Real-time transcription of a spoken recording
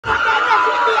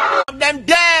them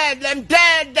dead, them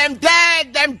dead, them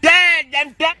dead, them dead,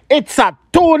 them dead. It's a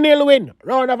 2-0 win.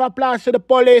 Round of applause to the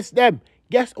police, them.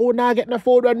 Guess who now getting the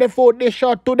food when the food they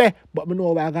shot today? But me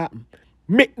know where I got them.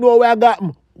 Me know where I got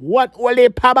them. What will they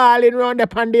paballing round the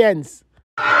pandians?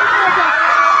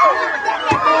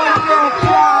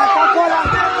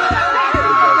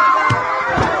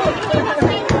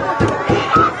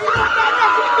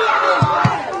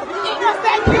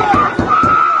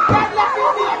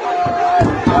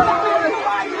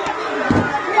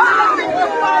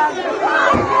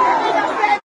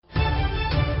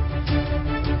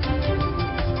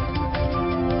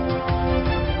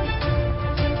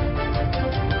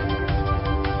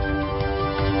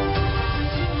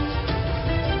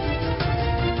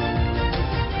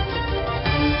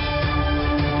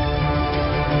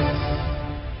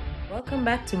 Welcome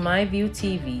back to MyView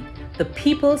TV, the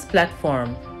people's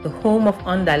platform, the home of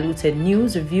undiluted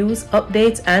news, reviews,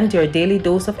 updates, and your daily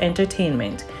dose of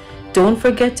entertainment. Don't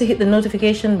forget to hit the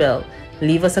notification bell,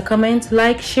 leave us a comment,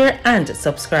 like, share, and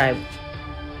subscribe.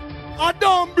 I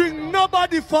don't bring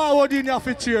nobody forward in your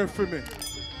cheer for me.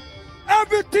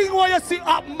 Everything what you see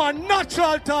up my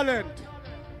natural talent.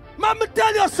 Let me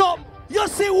tell you something. You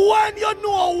see, when you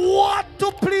know what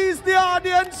to please the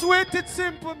audience with, it's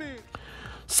simple me.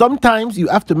 Sometimes you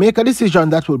have to make a decision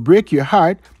that will break your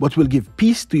heart but will give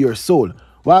peace to your soul.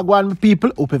 Wagwan people,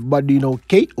 hope everybody doing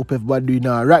okay, hope everybody doing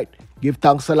alright. Give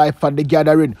thanks to life for the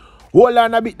gathering. Hold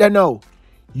on a bit there now.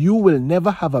 You will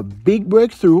never have a big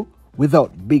breakthrough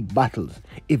without big battles.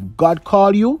 If God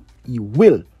call you, He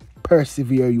will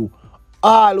persevere you.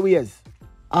 Always.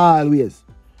 Always.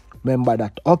 Remember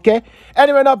that, okay?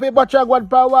 Anyway, now people check one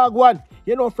per wagwan.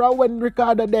 You know, from when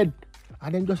Ricardo dead.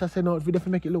 And then just send out video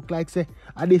to make it look like, say,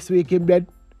 this week him dead.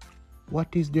 What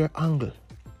is their angle?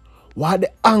 What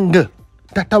the angle?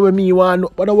 That's what me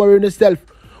want. But don't worry yourself.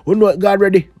 We know God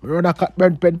ready. We run a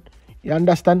CockburnPen. You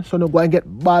understand? So no go and get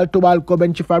ball to ball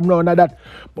come from round of that.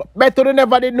 But better than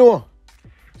never did know.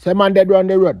 Say man dead round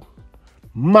the road.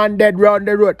 Man dead round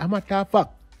the road. I'm a tough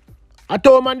fuck. I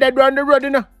told man dead round the road,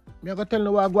 you know. I'm going to tell you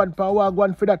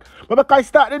wagwan for that. But because I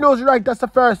start the news right, that's the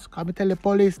first. Can I tell the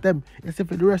police them? You see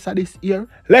for the rest of this year.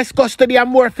 Less custody and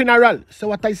more funeral. So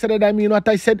what I said, I mean what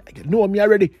I said. You know me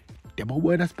already. The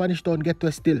boy in a Spanish town get to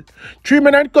a still. 3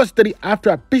 men in custody after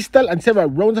a pistol and several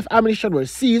rounds of ammunition were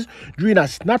seized during a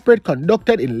snap raid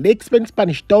conducted in Lake Spring,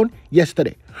 Spanish Town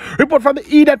yesterday. Report from the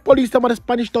KÄLLED police from the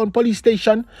Spanish Town police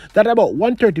station that about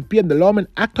 1:30 p.m. the lawmen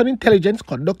acted on intelligence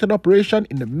conducted an operation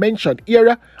in the mentioned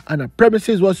area and a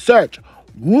premises was searched.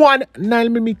 1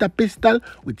 9mm pistol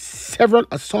with several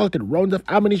assaulted rounds of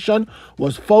ammunition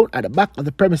was found at the back of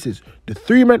the premises. The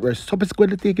 3 men were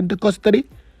subsequently taken to custody.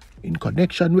 In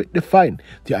connection with the fine,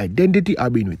 their identity are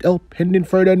being withheld pending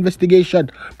further investigation.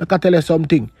 I can tell you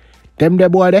something. Them the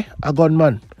boy there, a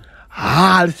gunman.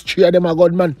 All 3 of them a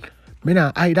gunman. Me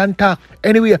nah hide and talk.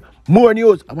 Anyway, more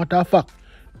news. A matter of fact,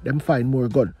 them find more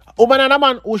gun. A woman and a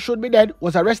man who should be dead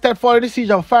was arrested following the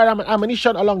seizure of firearm and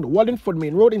ammunition along the Wallingford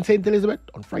Main Road in St. Elizabeth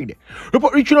on Friday.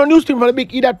 Report reaching on news team from the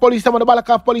big KÄLLED police from the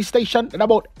Balakov police station at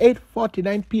about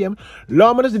 8:49 p.m.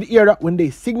 Lawmen was in the area when they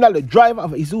signaled the driver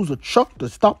of a Isuzu truck to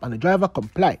stop and the driver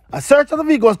complied. A search of the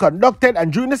vehicle was conducted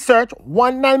and during the search,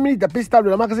 1 9mm pistol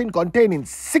with a magazine containing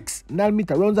 6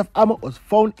 9mm rounds of ammo was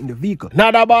found in the vehicle.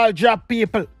 Now the ball drop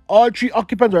people. All 3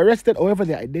 occupants were arrested, however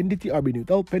their identity are being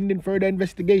withheld pending further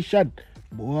investigation.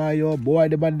 Boy, oh boy,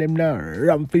 the man them now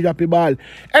ram fish up the ball.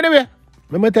 Anyway,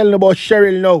 let me tell you about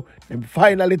Cheryl now. Them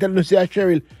finally tell you say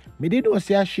Cheryl. Me did not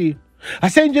say she. A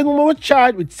St. James woman was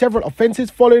charged with several offences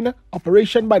following an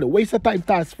operation by the Waste of Time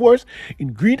Task Force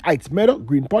in Green Heights Meadow,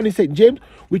 Green Pond in St. James,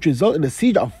 which resulted in the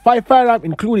seizure of 5 firearms,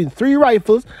 including 3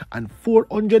 rifles and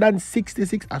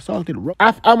 466 assaulted rounds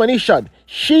of ammunition.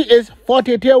 She is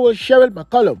 48-year-old Cheryl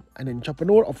McCollum, an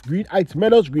entrepreneur of Green Heights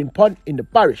Meadows, Green Pond in the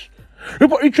parish.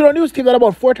 Report reaching on news team that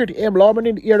about 4:30 a.m. lawmen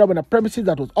in the area when a premises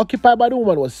that was occupied by the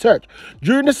woman was searched.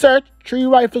 During the search, 3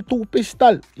 rifles, 2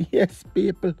 pistols. Yes,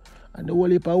 people. And the whole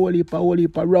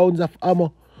heap of rounds of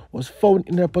ammo was found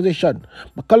in her possession.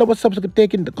 McCullough was subsequently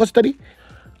taken into custody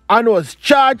and was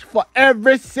charged for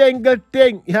every single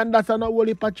thing. You understand? A whole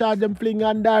heap of charge them fling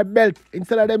on their belt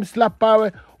instead of them slap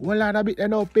power. Hold on a bit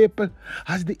now, people.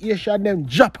 As the Asian them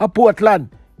drop a Portland.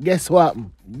 Guess what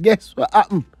happened? Guess what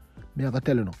happened? Me I gotta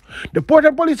tell you now. The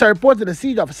Portland police are reporting the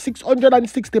seizure of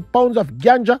 660 pounds of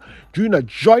ganja during a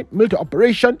joint military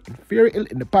operation in Ferry Hill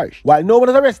in the parish. While no one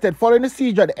was arrested following the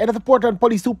seizure, the head of the Portland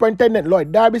Police Superintendent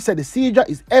Lloyd Darby said the seizure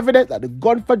is evidence that the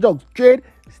gun for drugs trade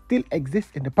still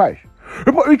exists in the parish.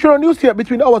 Report reaching on news here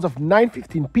between the hours of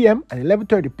 9:15 p.m. and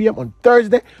 11:30 p.m. on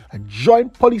Thursday, a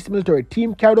joint police military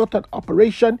team carried out an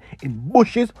operation in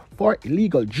bushes for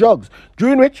illegal drugs,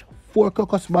 during which 4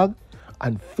 caucus bags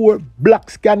and 4 black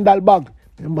scandal bags,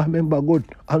 remember good,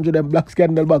 100 them black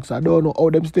scandal bags, I don't know how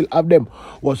them still have them,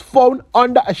 was found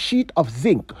under a sheet of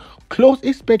zinc. Close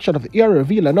inspection of the area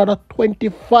revealed another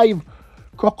 25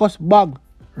 caucus bag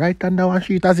right under one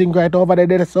sheet of zinc right over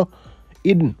there, so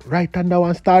hidden right under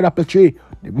one star apple tree,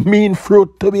 the mean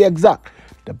fruit to be exact.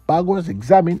 The bag was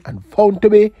examined and found to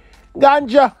be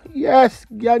ganja. Yes,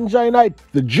 ganja in it.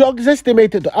 The drug is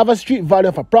estimated to have a street value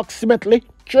of approximately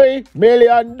 $3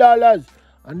 million.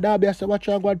 And that be so much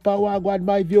I got power, I got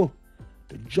my view.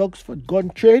 The drugs for gun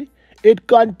trade, it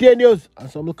continues. And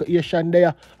some look at Asian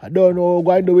there, I don't know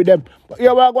what I'm going to do with them. But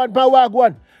here we go, power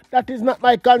one. That is not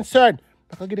my concern.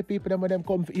 I can get the people them when them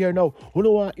come here now. Who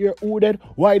know want hear who dead,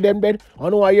 why them dead? I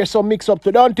know I hear some mix up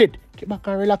to, don't it? Keep back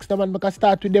and relax them and because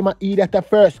start with them and eat at the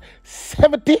first.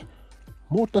 70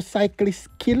 motorcyclists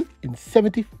killed in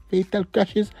 70 fatal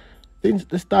crashes since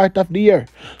the start of the year.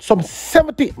 Some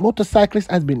 70 motorcyclists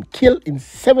has been killed in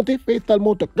 70 fatal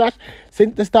motor crash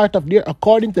since the start of the year,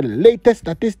 according to the latest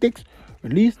statistics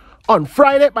released on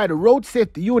Friday by the Road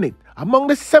Safety Unit. Among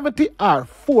the 70 are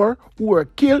 4 who were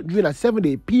killed during a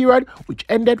 7-day period, which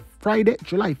ended Friday,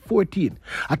 July 14.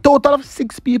 A total of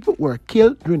 6 people were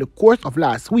killed during the course of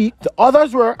last week. The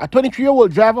others were a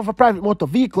 23-year-old driver of a private motor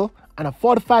vehicle and a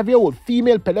 45-year-old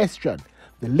female pedestrian.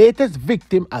 The latest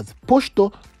victim has pushed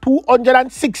to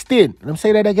 216. And I'm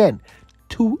saying that again.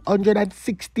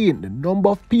 216, the number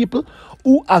of people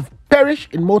who have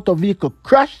perished in motor vehicle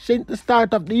crash since the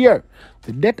start of the year.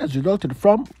 The death has resulted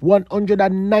from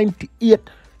 198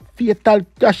 fatal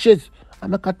crashes.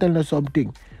 I'm going to tell you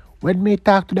something. When me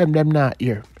talk to them not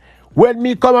here. When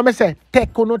me come and me say,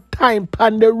 take no time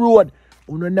on the road,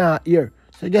 you not here.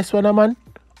 So guess what, man?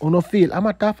 You feel. I'm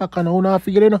a tough and you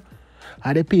feel, you know.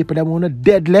 And the people them who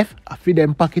dead left, I feel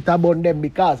them pocket about them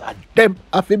because of them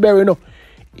I feel bury, you know.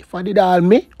 If I did all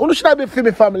me, you should have been for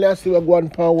my family and see what go on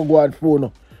pound, what go on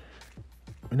phone.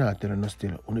 I'm not telling you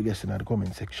still. You guess in the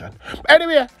comment section. But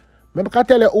anyway, I can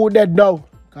tell you who dead now.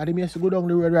 Because they used to go down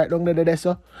the road right down there,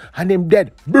 so. And him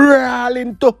dead.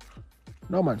 Brawling too.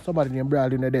 No man, somebody named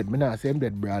Brąwlin dead. I not say him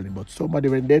dead Brąwlin, but somebody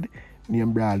went dead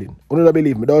named Brąwlin. You don't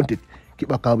believe me, don't it? Keep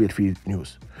back and wait for your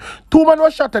news. 2 men were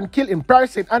shot and killed in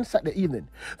Paris St. Anne Saturday evening.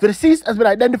 The deceased has been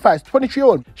identified as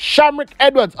 23-year-old Shamrick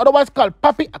Edwards, otherwise called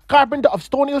Pappy, a carpenter of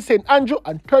Stone Hill St. Andrew,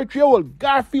 and 30-year-old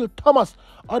Garfield Thomas,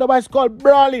 otherwise called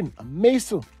Brąwlin, a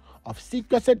mason of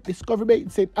Secret Discovery Bay in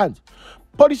St. Anne's.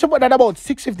 Police report that about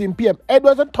 6:15 p.m.,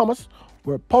 Edwards and Thomas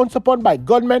were pounced upon by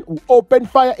gunmen who opened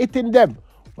fire hitting them.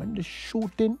 When the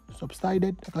shooting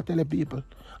subsided, I can tell the people,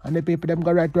 and the people them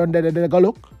go right around there, they go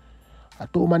look. I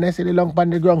told man I see the long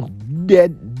pan the ground,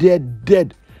 dead.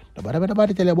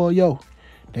 Nobody tell you about yo.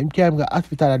 Them can't go to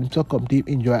hospital and so come to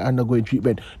enjoy undergoing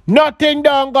treatment. Nothing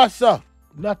done, go sir.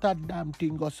 Not a damn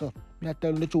thing, go sir. Me I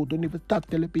tell the truth, don't even stop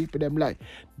telling people them lie.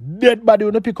 Dead body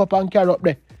when you pick up and carry up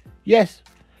there. Yes.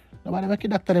 Nobody make a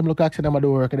doctor them look like them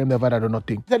do work and them never do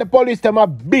nothing. So the police them a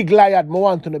big liar, me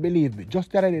want to believe me.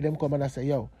 Just the other day them come and I say,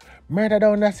 yo, murder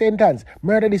down the sentence,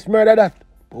 murder this, murder that.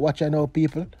 But watch out now,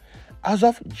 people. As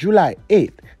of July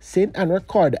 8th, St. Anne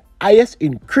recorded the highest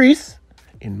increase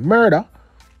in murder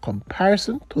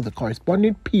comparison to the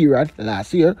corresponding period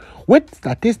last year, with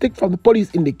statistics from the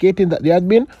police indicating that there had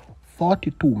been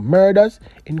 42 murders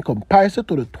in comparison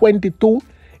to the 22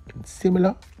 in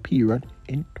similar period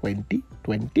in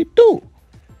 2022.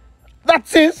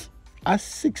 That is a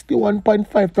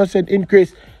 61.5%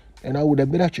 increase. And I would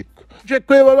have been a chick. Check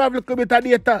where we have a little bit of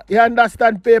data. You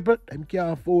understand, people? Them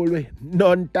can't fool me.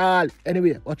 None at all.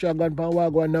 Anyway, what you going to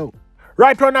go now?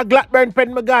 Right on a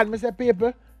CockburnPen, my God, Mr.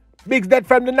 People. Biggs dead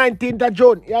from the 19th of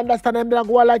June. You understand them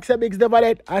go like say Biggs never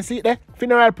dead. I see it there.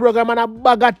 Funeral program and a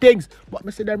bag of things. But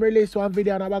I see them release one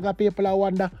video and a bag of people I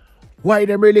wonder why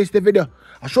them release the video.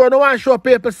 I sure no one show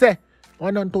people say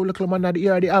one and two little man at the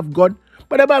ear they have gun.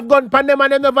 But they have gun pan them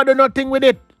and they never do nothing with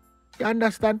it. You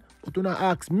understand? But you not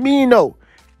ask me now.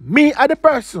 Me are the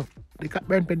person. The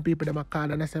CockburnPen people them a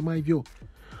call and I say my view.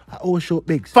 I shoot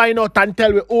Biggs. Find out and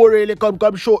tell me who really come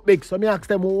shoot Biggs. So me ask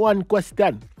them one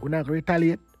question. We not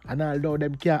retaliate. And although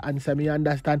them can't answer me,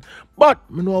 understand. But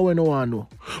me know we no want know.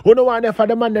 We no want for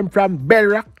the man them from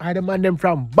Bellrock or the man them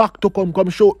from back to come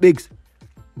shoot Biggs.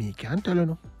 Me can't tell you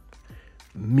no.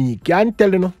 Me can't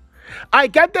tell you no. I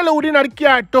can't tell you who in the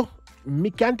car too.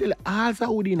 Me can't tell you also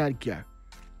who in the car.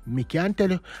 Me can't tell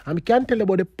you. And me can't tell you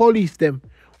about the police them.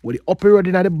 Where they operate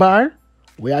in the bar,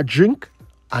 where I drink,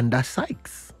 and the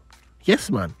Sykes.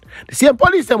 Yes, man. The same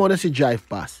police them want to see drive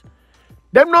past.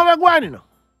 Them know where go on, you know.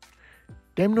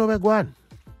 Them know where go on.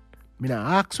 Me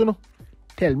not ask you, no.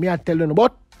 Tell me, I tell you, no,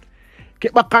 but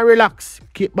keep back and relax.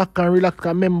 Keep back and relax.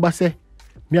 Because remember, say,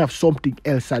 me have something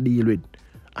else to deal with.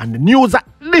 And the news at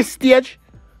this stage,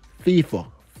 FIFA,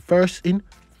 first in,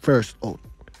 first out.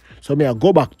 So me I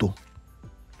go back to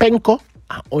Penko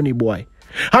and Honey Boy.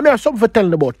 And me have something to tell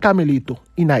them about Tommy Lee too,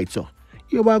 in night, so.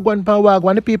 You wagwan pa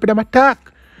wagwan, the people them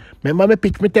attack. Remember me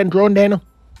pitch me 10 round there, no?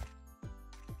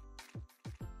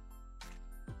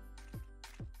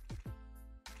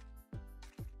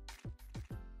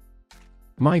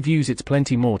 My views, it's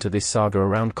plenty more to this saga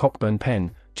around CockburnPen.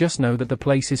 Just know that the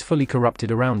place is fully corrupted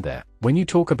around there, when you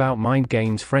talk about mind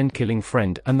games, friend killing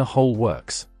friend, and the whole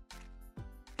works.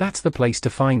 That's the place to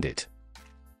find it.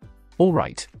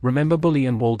 Alright, remember Bully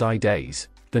and Waldai days?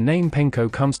 The name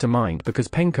Penko comes to mind because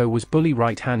Penko was Bully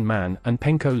right-hand man and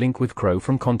Penko link with Crow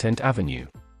from Content Avenue.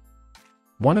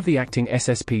 One of the acting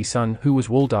SSP son who was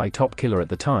Waldai top killer at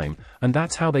the time, and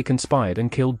that's how they conspired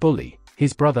and killed Bully,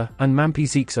 his brother, and Mampy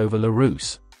Zeeks over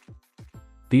LaRousse.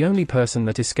 The only person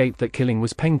that escaped that killing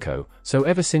was Penko, so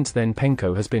ever since then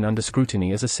Penko has been under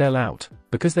scrutiny as a sellout,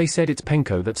 because they said it's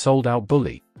Penko that sold out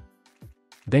Bully.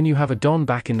 Then you have a Don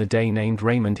back in the day named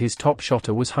Raymond, his top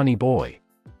shotter was Honey Boy.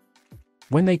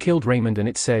 When they killed Raymond, and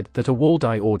it said that a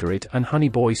Waldai ordered it, and Honey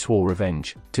Boy swore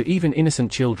revenge, to even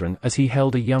innocent children as he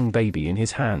held a young baby in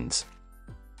his hands.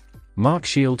 Mark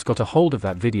Shields got a hold of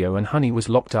that video and Honey was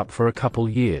locked up for a couple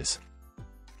years.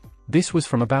 This was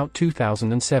from about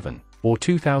 2007. Or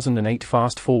 2008.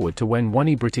 Fast forward to when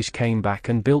Wani British came back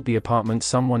and built the apartment.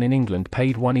 Someone in England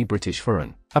paid Wani British for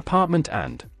an apartment,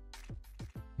 and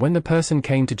when the person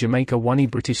came to Jamaica, Wani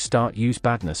British start use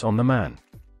badness on the man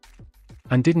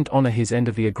and didn't honor his end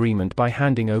of the agreement by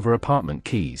handing over apartment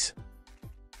keys.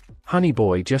 Honey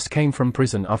Boy just came from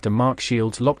prison after Mark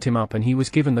Shields locked him up and he was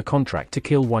given the contract to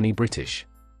kill Wani British.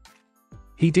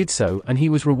 He did so and he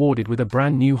was rewarded with a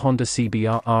brand new Honda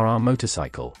CBR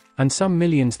motorcycle, and some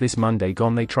millions. This Monday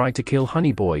gone they tried to kill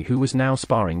Honey Boy, who was now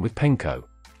sparring with Penko.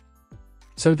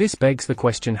 So this begs the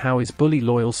question, how is Bully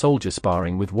loyal soldier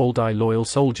sparring with Waldai loyal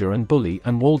soldier, and Bully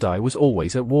and Waldai was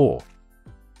always at war?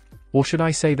 Or should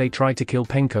I say they tried to kill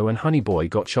Penko and Honey Boy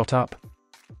got shot up?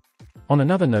 On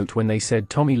another note, when they said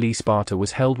Tommy Lee Sparta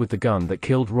was held with the gun that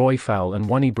killed Roy Fowl and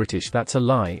Wani British, that's a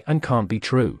lie and can't be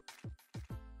true.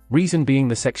 Reason being,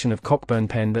 the section of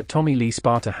CockburnPen that Tommy Lee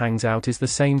Sparta hangs out is the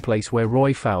same place where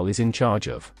Roy Fowl is in charge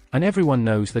of, and everyone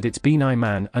knows that it's Benai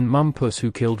Man and Mum Puss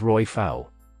who killed Roy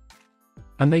Fowl.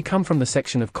 And they come from the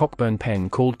section of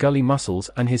CockburnPen called Gully Muscles,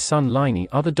 and his son Liney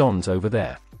are the dons over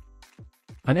there.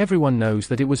 And everyone knows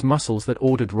that it was Muscles that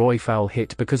ordered Roy Fowl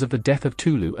hit because of the death of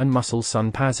Tulu and Muscles'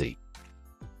 son Pazzy.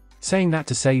 Saying that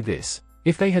to say this,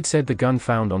 if they had said the gun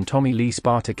found on Tommy Lee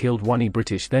Sparta killed Wani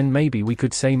British, then maybe we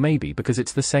could say maybe because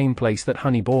it's the same place that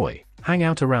Honey Boy hang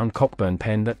out around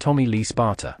CockburnPen that Tommy Lee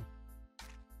Sparta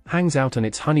hangs out, and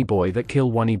it's Honey Boy that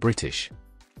kill Wani British.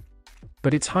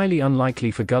 But it's highly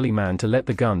unlikely for Gully Man to let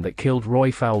the gun that killed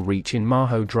Roy Fowl reach in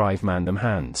Maho Drive man them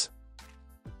hands.